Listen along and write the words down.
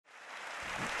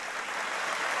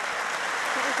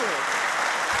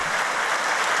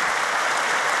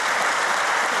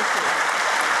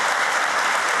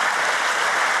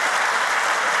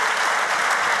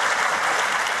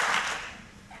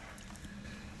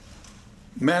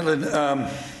Madeleine,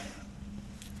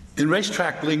 in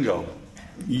racetrack lingo,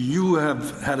 you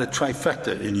have had a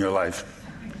trifecta in your life.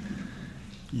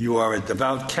 You are a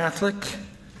devout Catholic,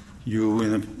 you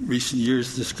in recent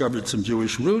years discovered some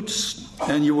Jewish roots,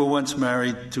 and you were once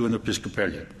married to an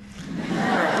Episcopalian.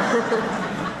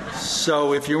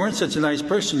 So if you weren't such a nice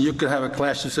person, you could have a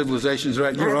clash of civilizations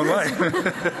right in your own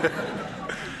way.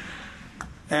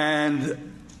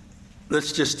 And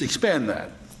let's just expand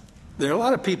that. There are a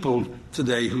lot of people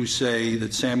today who say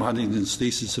that Sam Huntington's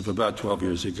thesis of about 12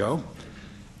 years ago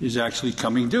is actually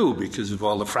coming due because of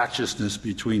all the fractiousness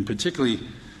between particularly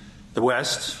the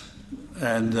West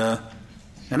and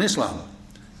Islam.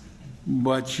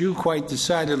 But you quite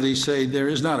decidedly say there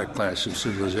is not a clash of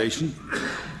civilization.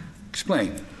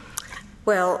 Explain.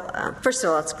 Well, first of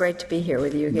all, it's great to be here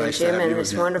with you again, Nice Jim, to have and you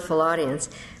this again. wonderful audience.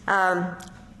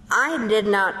 I did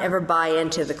not ever buy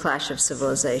into the clash of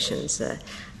civilizations.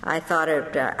 I thought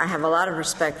I have a lot of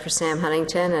respect for Sam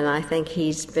Huntington, and I think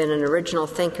he's been an original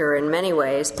thinker in many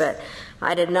ways, but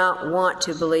I did not want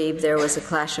to believe there was a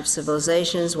clash of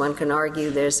civilizations. One can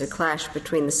argue there's a clash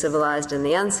between the civilized and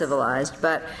the uncivilized,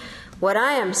 but what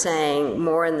I am saying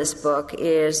more in this book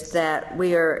is that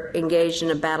we are engaged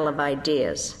in a battle of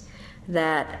ideas.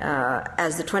 That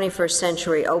as the 21st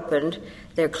century opened,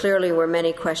 there clearly were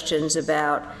many questions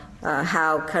about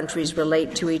how countries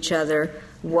relate to each other,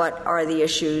 what are the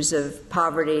issues of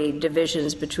poverty,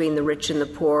 divisions between the rich and the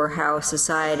poor, how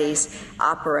societies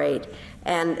operate.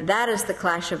 And that is the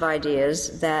clash of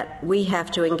ideas that we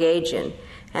have to engage in.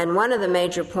 And one of the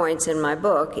major points in my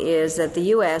book is that the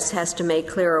U.S. has to make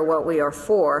clearer what we are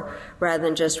for rather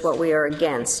than just what we are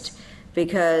against.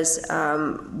 Because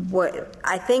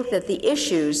I think that the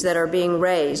issues that are being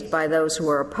raised by those who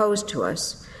are opposed to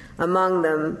us, among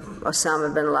them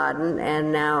Osama bin Laden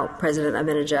and now President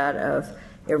Ahmadinejad of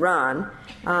Iran,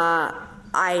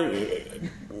 I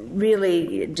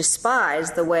really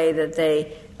despise the way that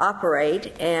they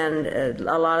operate and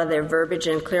a lot of their verbiage,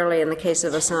 and clearly in the case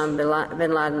of Osama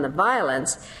bin Laden, the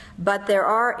violence. But there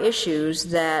are issues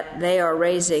that they are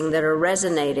raising that are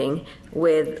resonating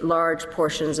with large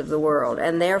portions of the world.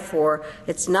 And therefore,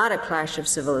 it's not a clash of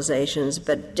civilizations,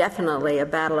 but definitely a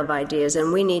battle of ideas.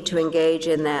 And we need to engage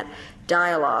in that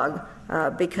dialogue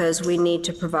because we need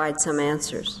to provide some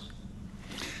answers.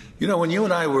 You know, when you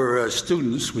and I were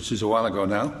students, which is a while ago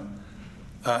now,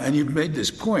 and you made this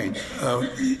point,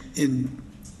 in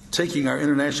taking our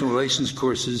international relations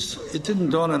courses, it didn't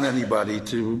dawn on anybody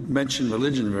to mention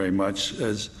religion very much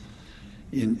as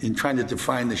in trying to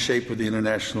define the shape of the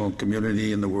international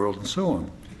community in the world and so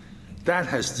on. That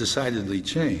has decidedly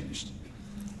changed.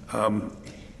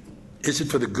 Is it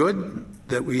for the good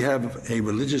that we have a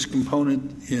religious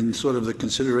component in sort of the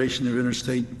consideration of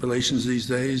interstate relations these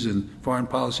days and foreign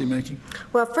policy making?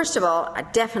 Well, first of all,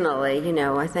 definitely,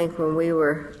 I think when we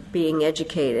were being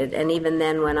educated, and even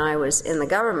then when I was in the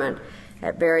government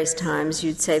at various times,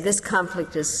 you'd say, this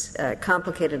conflict is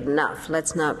complicated enough.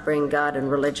 Let's not bring God and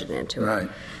religion into it. Right.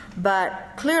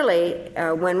 But clearly,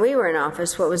 when we were in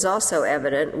office, what was also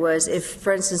evident was if,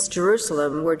 for instance,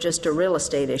 Jerusalem were just a real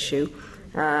estate issue,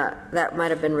 that might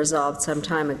have been resolved some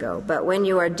time ago. But when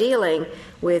you are dealing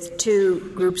with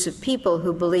two groups of people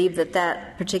who believe that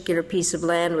that particular piece of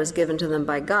land was given to them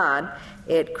by God,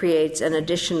 it creates an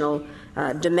additional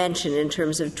dimension in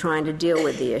terms of trying to deal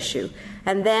with the issue.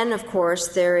 And then, of course,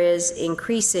 there is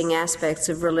increasing aspects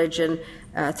of religion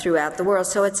throughout the world.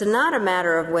 So it's not a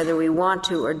matter of whether we want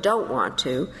to or don't want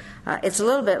to. It's a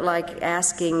little bit like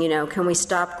asking, can we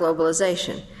stop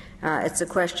globalization? It's a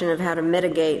question of how to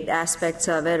mitigate aspects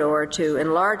of it or to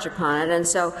enlarge upon it. And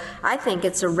so I think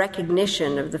it's a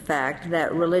recognition of the fact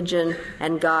that religion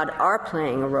and God are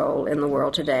playing a role in the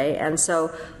world today. And so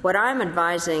what I'm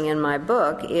advising in my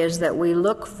book is that we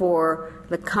look for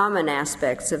the common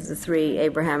aspects of the three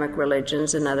Abrahamic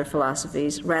religions and other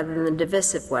philosophies rather than the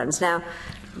divisive ones. Now,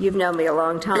 you've known me a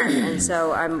long time, and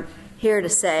so I'm here to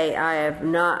say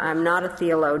I'm not a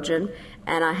theologian,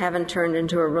 and I haven't turned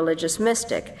into a religious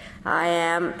mystic. I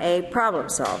am a problem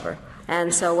solver.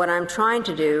 And so what I'm trying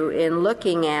to do in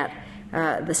looking at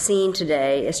the scene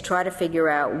today is try to figure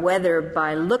out whether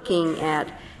by looking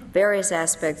at various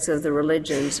aspects of the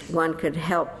religions, one could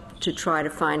help to try to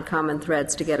find common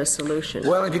threads to get a solution.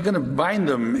 Well, if you're going to bind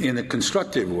them in a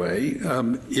constructive way,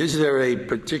 is there a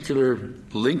particular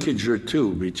linkage or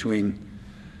two between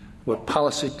what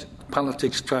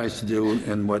politics tries to do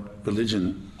and what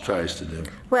religion tries to do?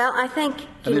 Well, I think,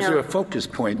 and is there a focus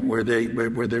point where they're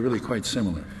really quite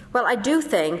similar? Well, I do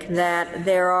think that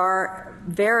there are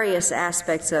various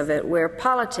aspects of it where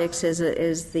politics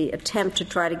is the attempt to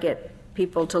try to get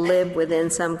people to live within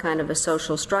some kind of a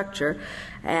social structure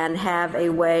and have a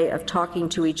way of talking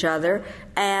to each other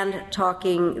and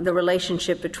talking the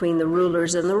relationship between the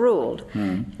rulers and the ruled.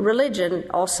 Religion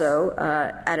also,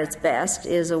 at its best,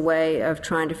 is a way of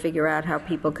trying to figure out how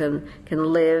people can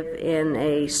live in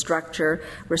a structure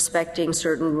respecting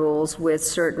certain rules with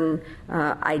certain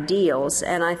ideals.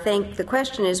 And I think the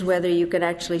question is whether you can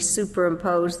actually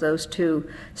superimpose those two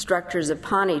structures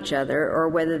upon each other or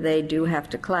whether they do have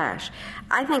to clash.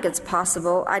 I think it's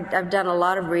possible. I've done a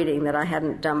lot of reading that I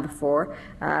hadn't done before.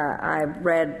 I've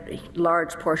read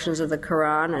large portions of the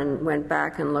Quran and went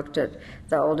back and looked at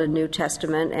the Old and New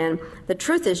Testament. And the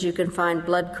truth is you can find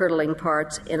blood-curdling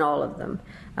parts in all of them.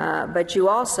 But you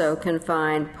also can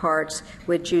find parts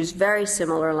which use very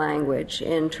similar language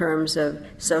in terms of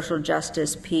social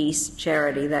justice, peace,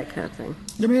 charity, that kind of thing.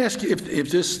 Let me ask you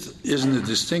if this isn't a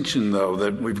distinction, though,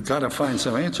 that we've got to find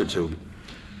some answer to.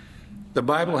 The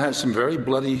Bible has some very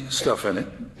bloody stuff in it,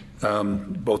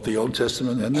 both the Old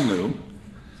Testament and the New.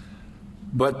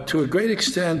 But to a great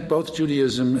extent, both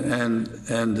Judaism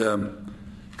and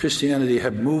Christianity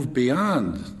have moved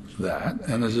beyond that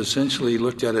and has essentially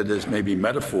looked at it as maybe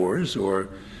metaphors or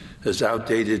as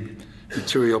outdated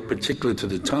material, particular to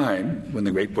the time when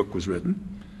the great book was written.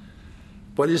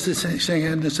 But is the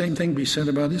same thing be said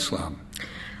about Islam?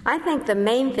 I think the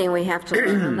main thing we have to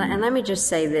learn, and let me just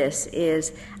say this,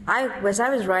 is I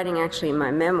was writing actually my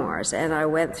memoirs, and I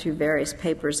went through various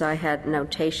papers. I had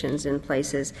notations in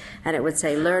places, and it would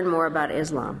say, learn more about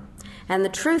Islam. And the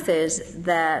truth is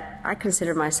that I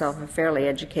consider myself a fairly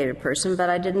educated person, but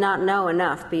I did not know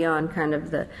enough beyond kind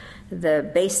of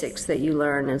the basics that you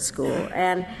learn in school.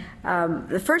 And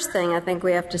the first thing I think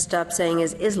we have to stop saying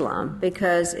is Islam,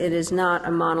 because it is not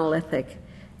a monolithic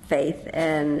faith,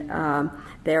 and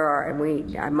there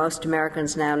are, most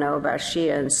Americans now know about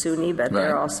Shia and Sunni, but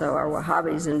there also are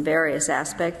Wahhabis in various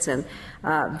aspects and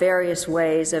various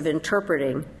ways of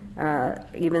interpreting,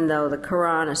 even though the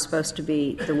Quran is supposed to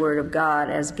be the word of God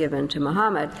as given to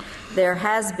Muhammad. There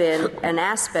has been an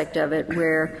aspect of it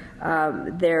where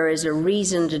there is a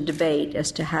reasoned debate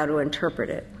as to how to interpret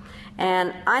it.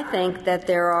 And I think that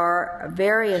there are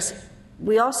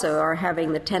we also are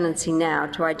having the tendency now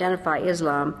to identify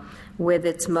Islam with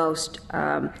its most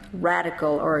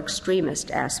radical or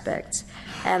extremist aspects.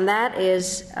 And that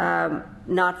is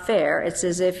not fair. It's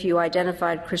as if you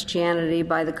identified Christianity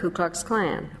by the Ku Klux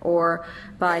Klan, or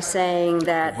by saying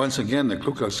that... Once again, the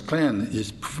Ku Klux Klan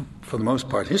is, for the most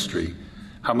part, history.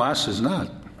 Hamas is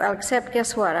not. Well, except,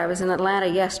 guess what? I was in Atlanta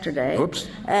yesterday. Oops.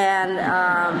 And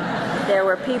there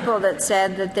were people that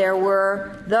said that there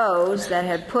were those that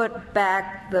had put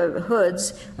back the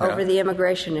hoods over the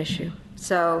immigration issue.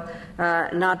 So,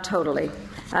 not totally.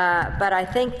 But I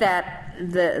think that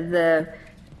the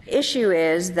issue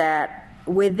is that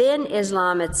within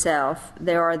Islam itself,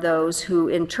 there are those who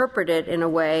interpret it in a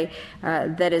way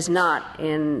that is not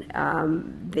in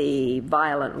the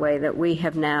violent way that we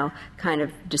have now kind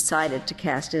of decided to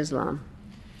cast Islam.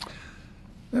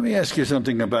 Let me ask you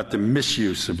something about the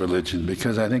misuse of religion,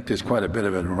 because I think there's quite a bit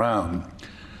of it around.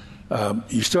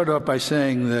 You start off by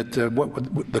saying that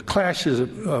the clashes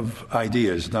of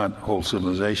ideas, not whole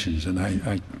civilizations, and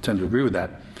I tend to agree with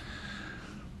that.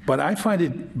 But I find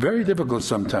it very difficult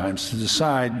sometimes to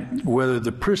decide whether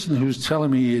the person who's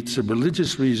telling me it's a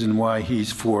religious reason why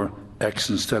he's for X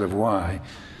instead of Y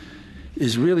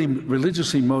is really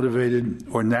religiously motivated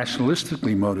or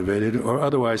nationalistically motivated or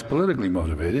otherwise politically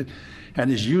motivated,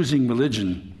 and is using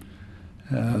religion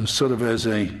sort of as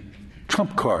a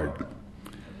trump card.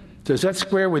 Does that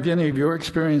square with any of your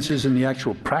experiences in the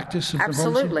actual practice of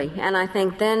Absolutely. devotion? And I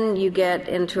think then you get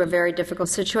into a very difficult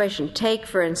situation. Take,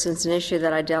 for instance, an issue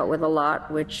that I dealt with a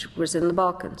lot, which was in the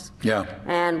Balkans. Yeah.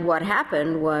 And what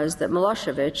happened was that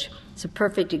Milosevic is a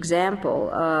perfect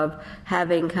example of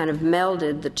having kind of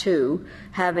melded the two,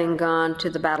 having gone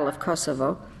to the Battle of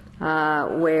Kosovo,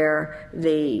 where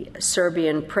the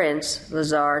Serbian prince,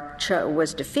 Lazar,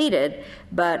 was defeated,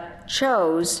 but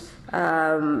chose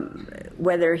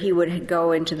whether he would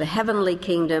go into the heavenly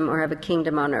kingdom or have a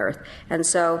kingdom on earth. And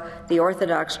so the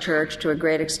Orthodox Church, to a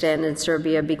great extent in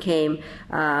Serbia, became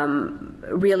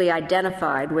really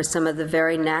identified with some of the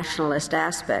very nationalist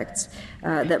aspects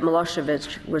that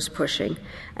Milosevic was pushing.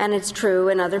 And it's true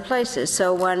in other places.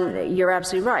 So you're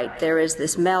absolutely right. There is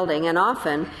this melding, and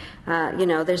often,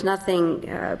 there's nothing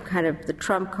kind of the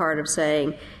trump card of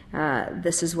saying,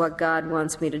 this is what God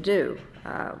wants me to do.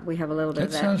 We have a little bit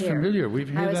of that here. That sounds familiar. We've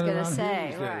heard that around here these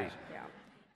days. Right.